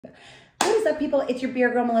What is up, people? It's your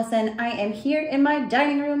beer girl, Melissa, and I am here in my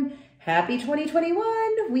dining room. Happy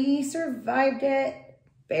 2021. We survived it.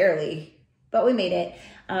 Barely, but we made it.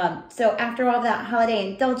 So after all that holiday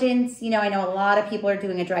indulgence, I know a lot of people are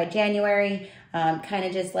doing a dry January, kind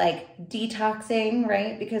of just like detoxing,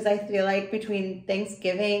 right? Because I feel like between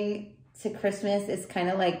Thanksgiving to Christmas, it's kind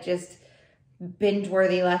of like just binge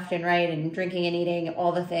worthy left and right and drinking and eating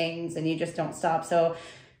all the things, and you just don't stop. So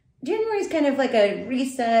January is kind of like a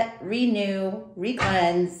reset, renew,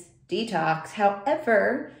 re-cleanse, detox.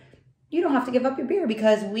 However, you don't have to give up your beer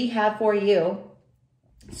because we have for you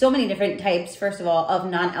so many different types, first of all, of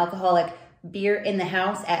non-alcoholic beer in the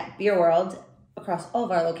house at Beer World across all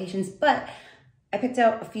of our locations. But I picked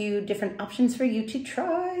out a few different options for you to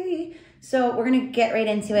try. So we're going to get right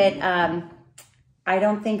into it. I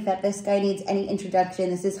don't think that this guy needs any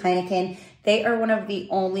introduction. This is Heineken. They are one of the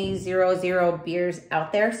only 0.0 beers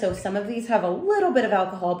out there. So some of these have a little bit of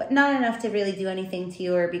alcohol, but not enough to really do anything to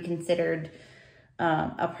you or be considered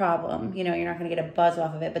a problem. You're not going to get a buzz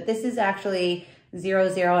off of it. But this is actually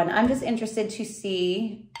 0.0. And I'm just interested to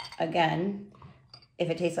see, again,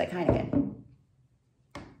 if it tastes like Heineken.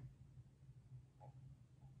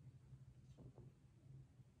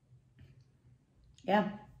 Yeah.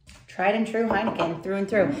 Tried and true Heineken through and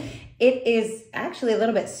through. It is actually a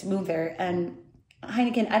little bit smoother, and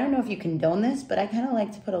Heineken, I don't know if you condone this, but I kind of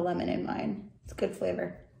like to put a lemon in mine. It's a good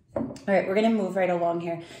flavor. All right, we're gonna move right along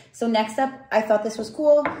here. So next up, I thought this was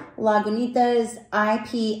cool. Lagunitas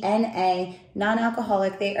IPNA,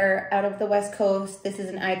 non-alcoholic. They are out of the West Coast. This is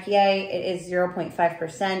an IPA. It is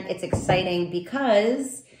 0.5%. It's exciting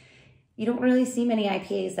because you don't really see many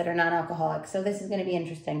IPAs that are non-alcoholic. So this is gonna be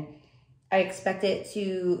interesting. I expect it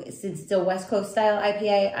to, since it's a West Coast style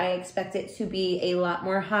IPA, I expect it to be a lot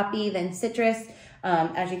more hoppy than citrus.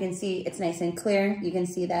 As you can see, it's nice and clear. You can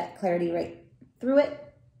see that clarity right through it,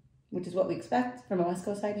 which is what we expect from a West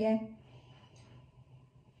Coast IPA.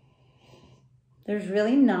 There's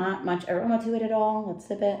really not much aroma to it at all. Let's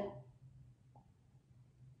sip it.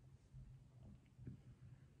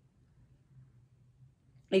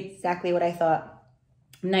 Exactly what I thought.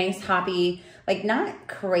 Nice hoppy, like not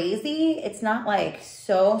crazy. It's not like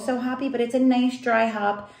so hoppy, but it's a nice dry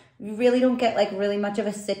hop. You really don't get like really much of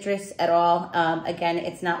a citrus at all. Again,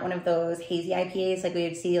 it's not one of those hazy IPAs like we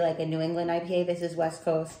would see like a New England IPA. This is West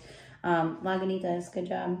Coast. Lagunitas, good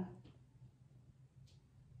job.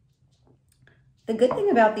 The good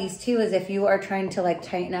thing about these too is if you are trying to like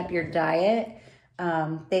tighten up your diet,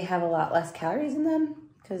 they have a lot less calories in them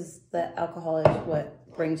because the alcohol is what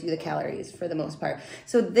brings you the calories for the most part.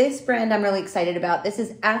 So this brand I'm really excited about. This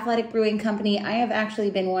is Athletic Brewing Company. I have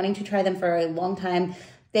actually been wanting to try them for a long time.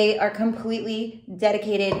 They are completely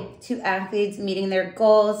dedicated to athletes meeting their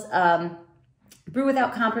goals. Brew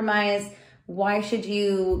without compromise. Why should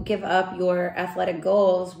you give up your athletic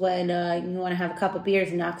goals when you want to have a couple beers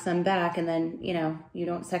and knock some back and then, you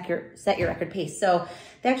don't set your record pace? So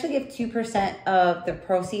they actually give 2% of the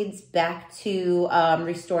proceeds back to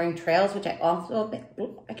restoring trails, which I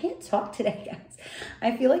can't talk today, guys.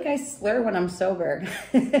 I feel like I slur when I'm sober.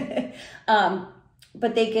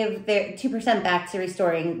 But they give their 2% back to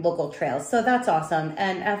restoring local trails. So that's awesome.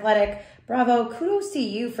 And Athletic, bravo, kudos to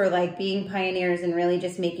you for like being pioneers and really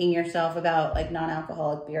just making yourself about like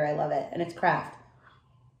non-alcoholic beer. I love it. And it's craft.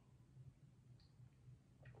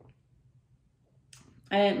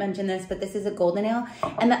 I didn't mention this, but this is a golden ale.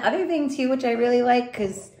 And the other thing too, which I really like,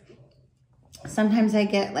 because sometimes I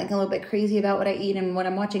get like a little bit crazy about what I eat and what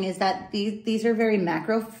I'm watching, is that these are very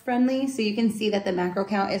macro friendly. So you can see that the macro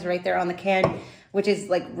count is right there on the can, which is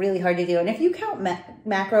like really hard to do. And if you count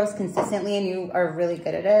macros consistently and you are really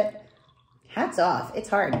good at it, hats off. It's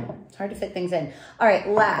hard. It's hard to fit things in. All right,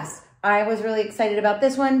 last. I was really excited about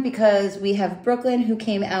this one because we have Brooklyn who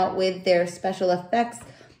came out with their special effects.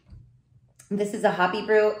 This is a hoppy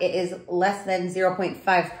brew. It is less than 0.5%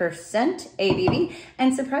 ABV.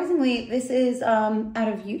 And surprisingly, this is out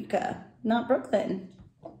of Utica, not Brooklyn.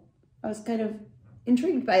 I was kind of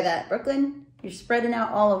intrigued by that. Brooklyn, you're spreading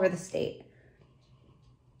out all over the state.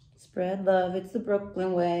 Spread love. It's the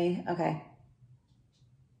Brooklyn way. Okay.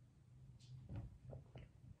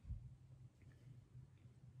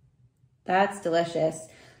 That's delicious.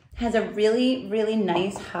 Has a really, really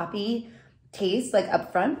nice hoppy taste like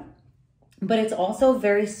up front, but it's also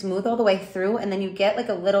very smooth all the way through. And then you get like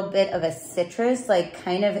a little bit of a citrus, like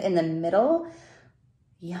kind of in the middle.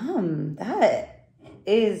 Yum, that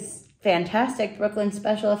is fantastic. Brooklyn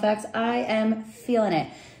Special Effects. I am feeling it.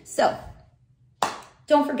 So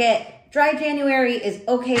don't forget, dry January is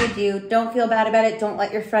okay to do. Don't feel bad about it. Don't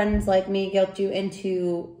let your friends like me guilt you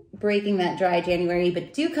into breaking that dry January,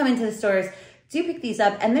 but do come into the stores do pick these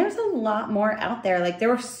up. And there's a lot more out there. Like there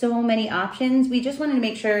were so many options. We just wanted to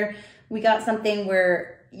make sure we got something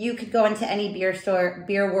where you could go into any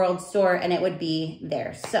beer world store and it would be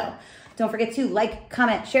there. So don't forget to like,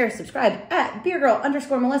 comment, share, subscribe at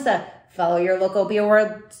beergirl_Melissa. Follow your local beer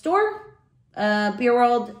world store, beer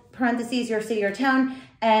world parentheses, your city or town.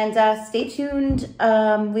 And stay tuned.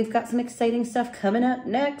 We've got some exciting stuff coming up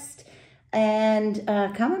next. And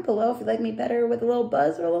comment below if you'd like me better with a little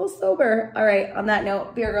buzz or a little sober. All right, on that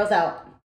note, Beer Girls out.